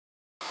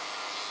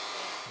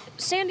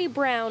Sandy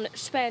Brown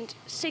spent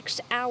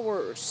 6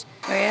 hours.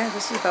 Oh yeah,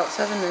 this is about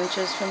 7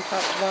 inches from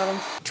top to bottom.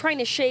 Trying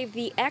to shave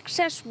the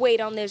excess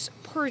weight on this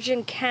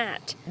Persian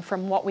cat.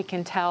 From what we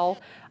can tell,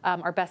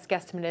 our best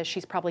guesstimate is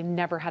she's probably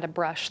never had a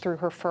brush through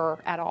her fur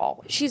at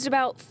all. She's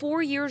about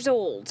 4 years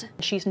old.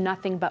 She's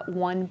nothing but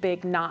one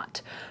big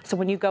knot. So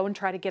when you go and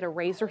try to get a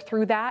razor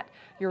through that,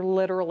 you're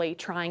literally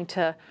trying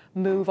to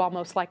move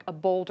almost like a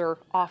boulder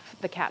off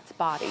the cat's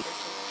body.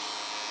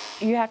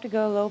 You have to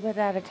go a little bit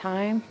at a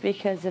time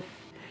because if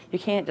you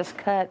can't just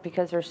cut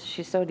because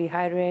she's so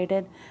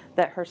dehydrated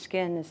that her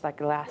skin is like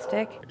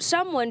elastic.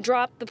 Someone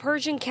dropped the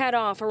Persian cat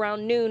off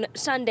around noon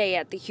Sunday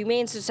at the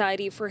Humane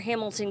Society for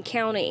Hamilton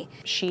County.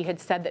 She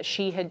had said that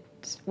she had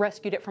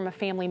rescued it from a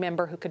family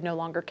member who could no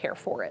longer care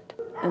for it.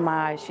 In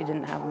my eyes, she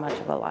didn't have much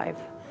of a life,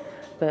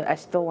 but I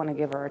still want to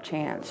give her a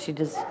chance.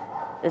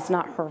 It's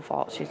not her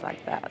fault she's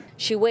like that.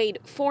 She weighed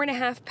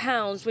 4.5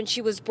 pounds when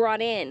she was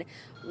brought in.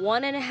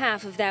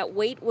 1.5 of that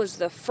weight was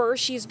the fur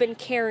she's been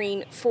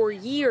carrying for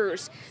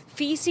years,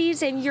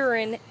 feces and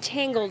urine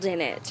tangled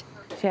in it.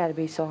 She had to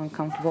be so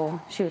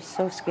uncomfortable. She was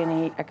so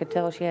skinny. I could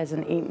tell she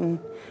hasn't eaten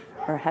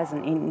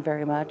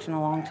very much in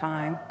a long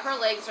time. Her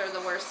legs are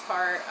the worst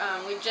part.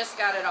 We just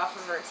got it off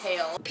of her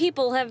tail.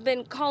 People have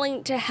been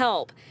calling to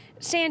help.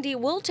 Sandy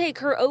will take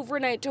her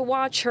overnight to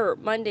watch her.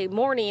 Monday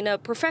morning, a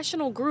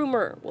professional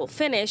groomer will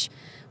finish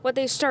what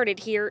they started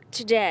here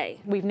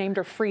today. We've named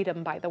her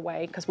Freedom, by the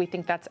way, because we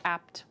think that's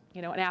apt,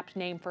 an apt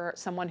name for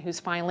someone who's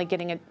finally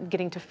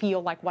getting to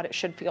feel like what it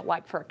should feel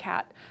like for a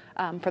cat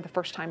for the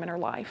first time in her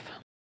life.